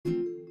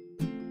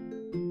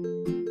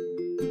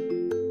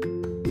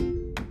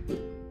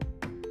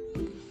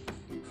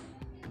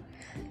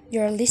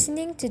You're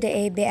listening to the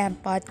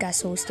ABM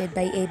podcast hosted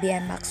by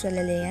ABM Maxwell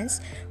Alliance,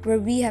 where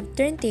we have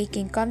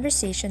turn-taking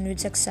conversation with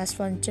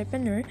successful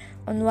entrepreneur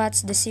on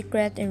what's the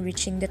secret in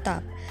reaching the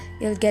top.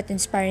 You'll get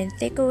inspiring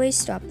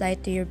takeaways to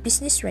apply to your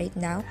business right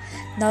now.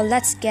 Now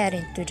let's get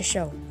into the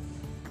show.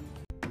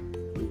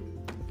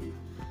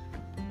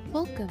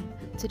 Welcome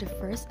to the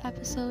first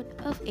episode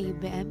of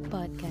ABM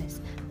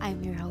Podcast. I'm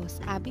your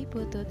host Abby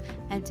Putut,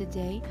 and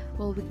today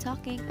we'll be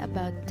talking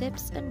about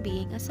tips on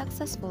being a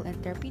successful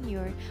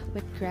entrepreneur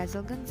with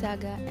Grazel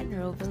Gonzaga and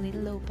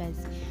Rovelyn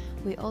Lopez.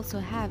 We also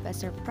have a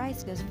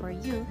surprise guest for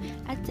you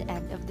at the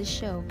end of the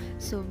show,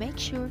 so make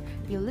sure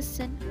you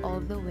listen all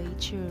the way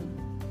through.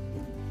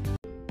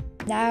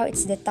 Now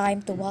it's the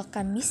time to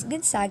welcome Miss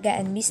Gonzaga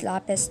and Miss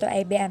Lopez to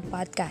ABM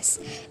Podcast.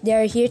 They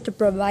are here to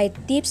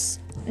provide tips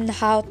on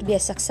how to be a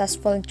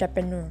successful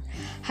entrepreneur.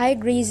 Hi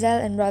Grazel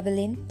and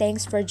Rovelyn,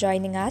 thanks for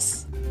joining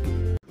us.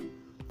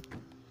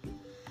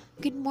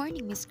 Good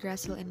morning, Miss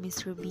Grazel and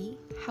Miss Ruby.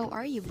 How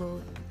are you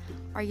both?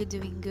 Are you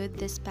doing good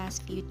this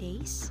past few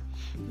days?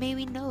 May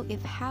we know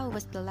if how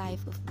was the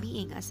life of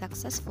being a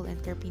successful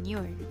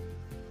entrepreneur?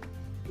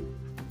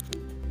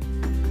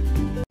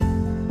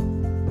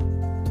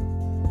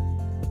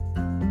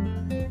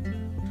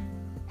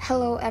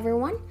 Hello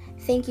everyone,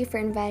 thank you for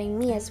inviting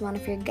me as one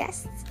of your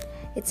guests.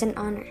 It's an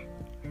honor.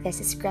 This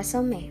is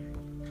Grazel May.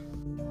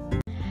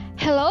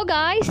 Hello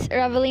guys,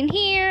 Rovelyn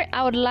here.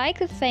 I would like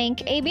to thank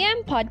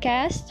ABM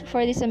Podcast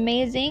for this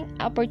amazing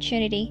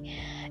opportunity.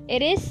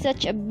 It is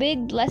such a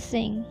big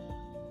blessing.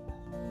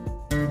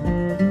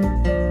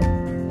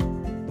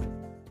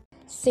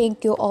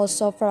 Thank you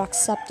also for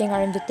accepting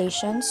our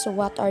invitation. So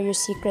what are your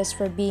secrets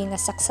for being a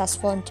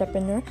successful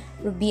entrepreneur,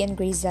 Ruby and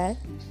Grazel?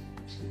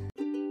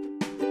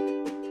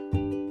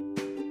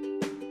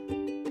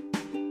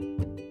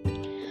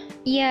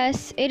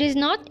 Yes, it is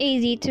not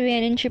easy to be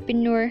an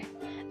entrepreneur.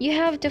 You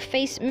have to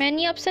face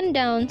many ups and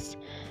downs,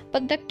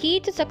 but the key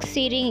to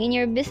succeeding in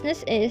your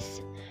business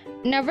is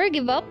never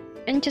give up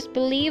and just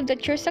believe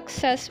that your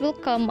success will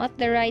come at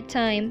the right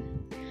time.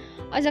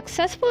 A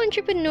successful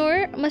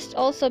entrepreneur must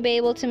also be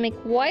able to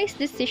make wise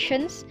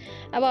decisions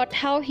about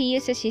how he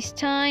uses his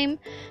time,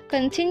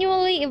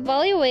 continually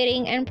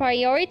evaluating and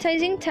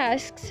prioritizing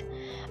tasks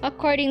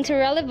according to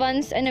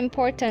relevance and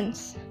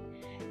importance.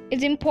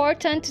 It's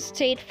important to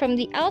state from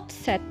the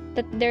outset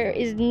that there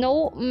is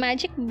no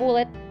magic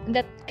bullet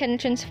that can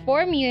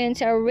transform you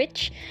into a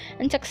rich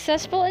and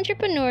successful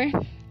entrepreneur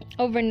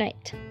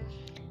overnight.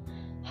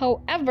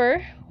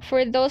 However,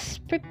 for those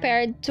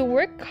prepared to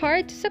work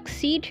hard to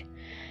succeed,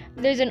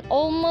 there's an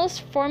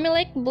almost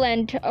formulaic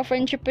blend of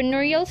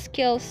entrepreneurial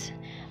skills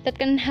that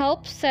can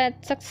help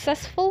set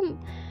successful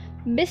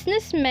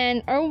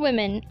businessmen or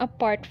women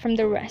apart from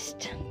the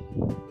rest.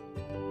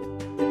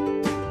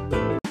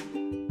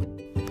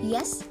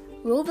 Yes,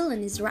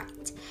 Rovelyn is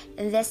right.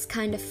 In this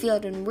kind of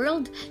field and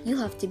world, you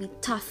have to be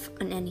tough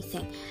on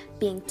anything.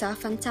 Being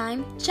tough on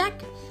time,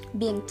 check.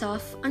 Being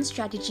tough on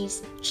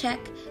strategies, check.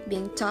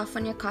 Being tough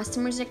on your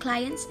customers or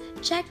clients,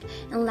 check.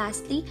 And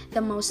lastly, the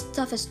most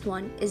toughest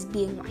one is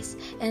being wise,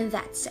 and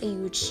that's a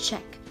huge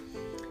check.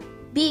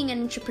 Being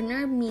an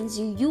entrepreneur means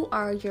you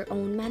are your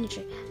own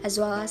manager, as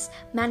well as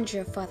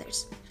manager of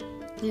others.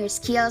 Your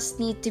skills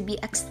need to be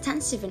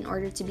extensive in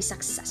order to be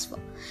successful.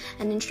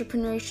 An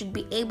entrepreneur should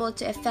be able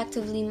to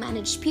effectively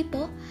manage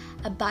people,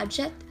 a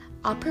budget,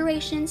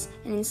 operations,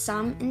 and in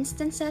some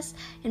instances,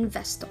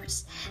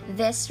 investors.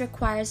 This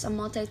requires a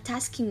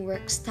multitasking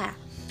work style,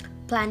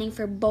 planning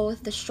for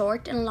both the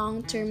short and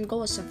long-term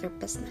goals of your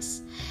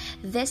business.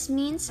 This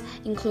means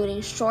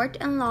including short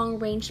and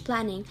long-range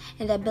planning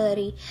and the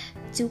ability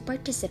to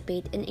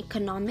participate in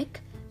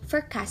economic,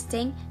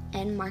 forecasting,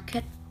 and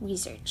market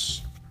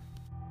research.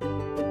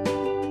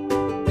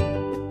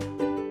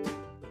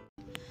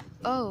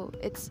 Oh,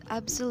 it's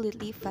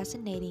absolutely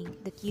fascinating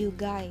that you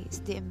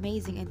guys, the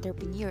amazing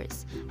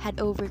entrepreneurs, had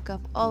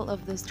overcome all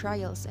of those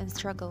trials and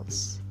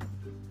struggles.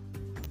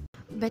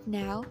 But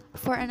now,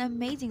 for an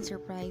amazing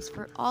surprise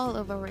for all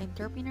of our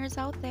entrepreneurs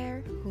out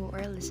there who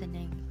are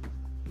listening.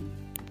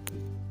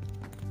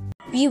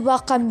 We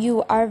welcome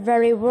you, our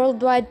very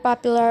worldwide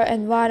popular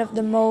and one of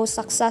the most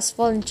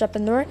successful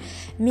entrepreneur,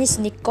 Miss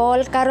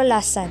Nicole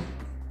Carolasan.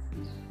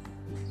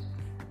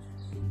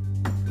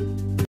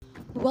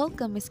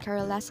 Welcome, Ms.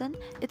 Carolasan.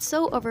 It's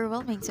so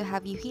overwhelming to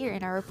have you here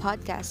in our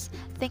podcast.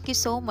 Thank you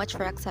so much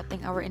for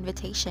accepting our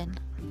invitation.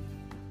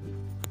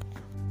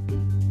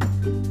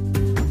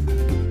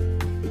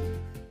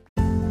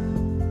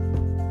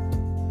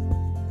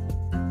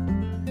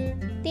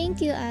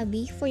 Thank you,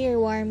 Abby, for your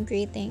warm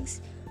greetings.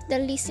 The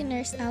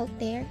listeners out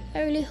there,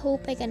 I really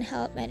hope I can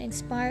help and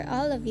inspire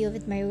all of you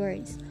with my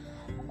words.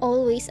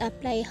 Always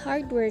apply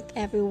hard work,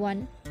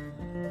 everyone.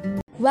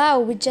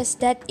 Wow, with just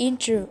that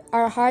intro,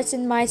 our hearts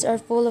and minds are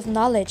full of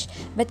knowledge.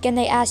 But can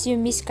I ask you,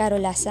 Miss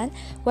Carolasan,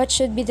 what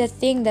should be the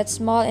thing that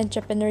small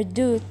entrepreneurs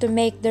do to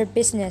make their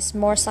business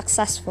more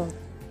successful?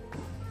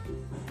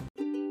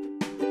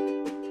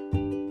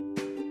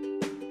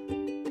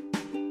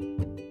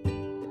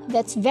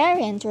 That's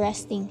very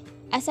interesting.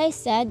 As I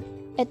said,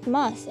 It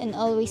must and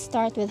always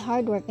start with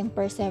hard work and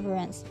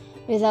perseverance.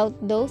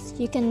 Without those,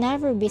 you can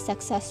never be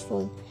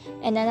successful.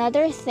 And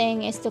another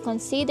thing is to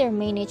consider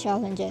many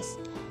challenges,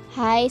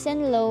 highs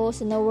and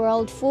lows in a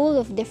world full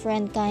of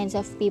different kinds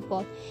of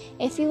people.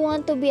 If you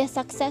want to be a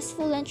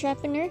successful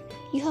entrepreneur,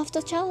 you have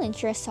to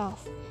challenge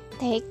yourself.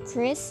 Take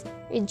risks,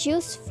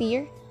 reduce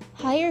fear,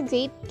 hire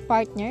great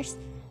partners,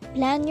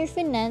 plan your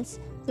finance,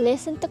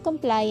 listen to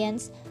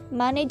compliance,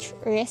 manage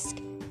risk,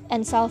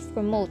 and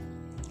self-promote.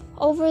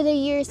 Over the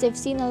years, I've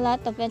seen a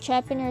lot of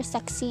entrepreneurs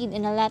succeed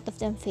and a lot of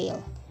them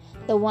fail.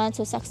 The ones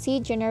who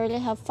succeed generally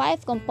have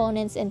 5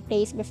 components in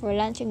place before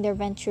launching their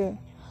venture.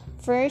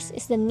 First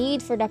is the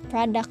need for the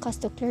product has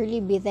to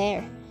clearly be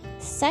there.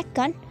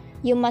 Second,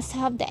 you must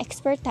have the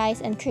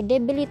expertise and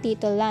credibility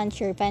to launch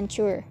your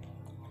venture.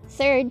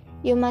 Third,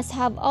 you must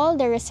have all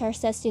the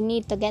resources you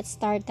need to get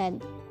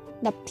started.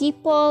 The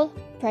people,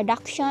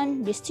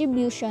 production,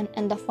 distribution,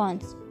 and the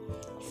funds.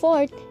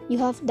 Fourth, you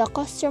have the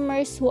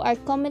customers who are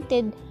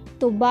committed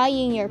to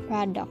buying your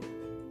product.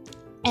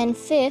 And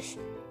fifth,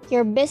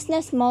 your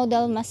business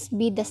model must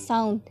be the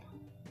sound,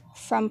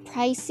 from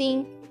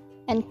pricing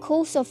and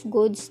cost of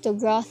goods to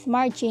gross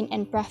margin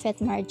and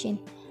profit margin.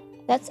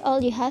 That's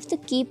all you have to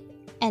keep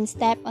and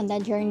step on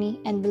that journey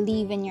and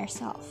believe in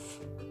yourself.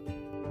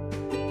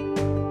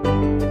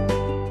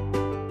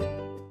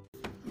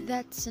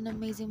 That's an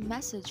amazing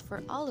message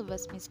for all of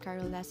us, Miss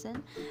Carol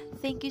Lesson.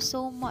 Thank you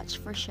so much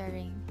for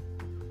sharing.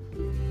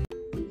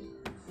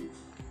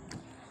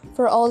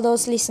 For all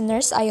those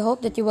listeners, I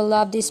hope that you will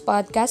love this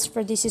podcast,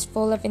 for this is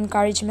full of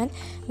encouragement,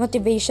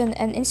 motivation,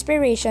 and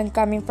inspiration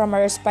coming from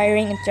our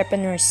aspiring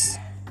entrepreneurs.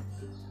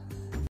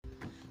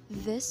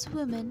 These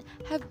women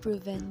have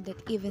proven that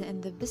even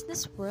in the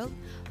business world,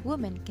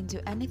 women can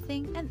do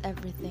anything and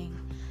everything.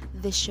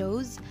 This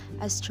shows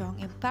a strong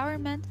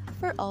empowerment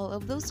for all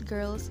of those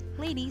girls,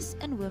 ladies,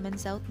 and women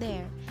out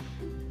there.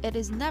 It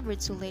is never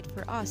too late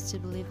for us to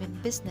believe in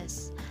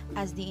business.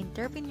 As the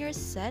entrepreneurs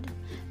said,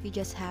 we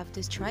just have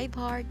to strive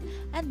hard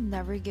and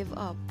never give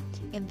up.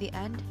 In the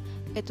end,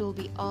 it will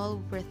be all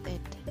worth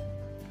it.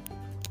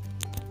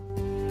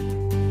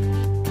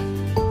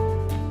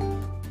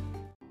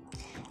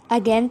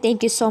 Again,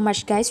 thank you so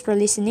much guys for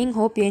listening.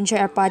 Hope you enjoy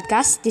our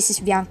podcast. This is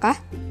Bianca.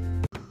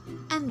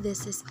 And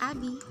this is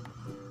Abby.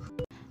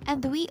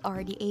 And we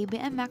are the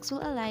ABM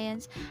Maxwell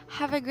Alliance.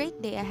 Have a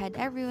great day ahead,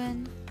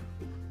 everyone.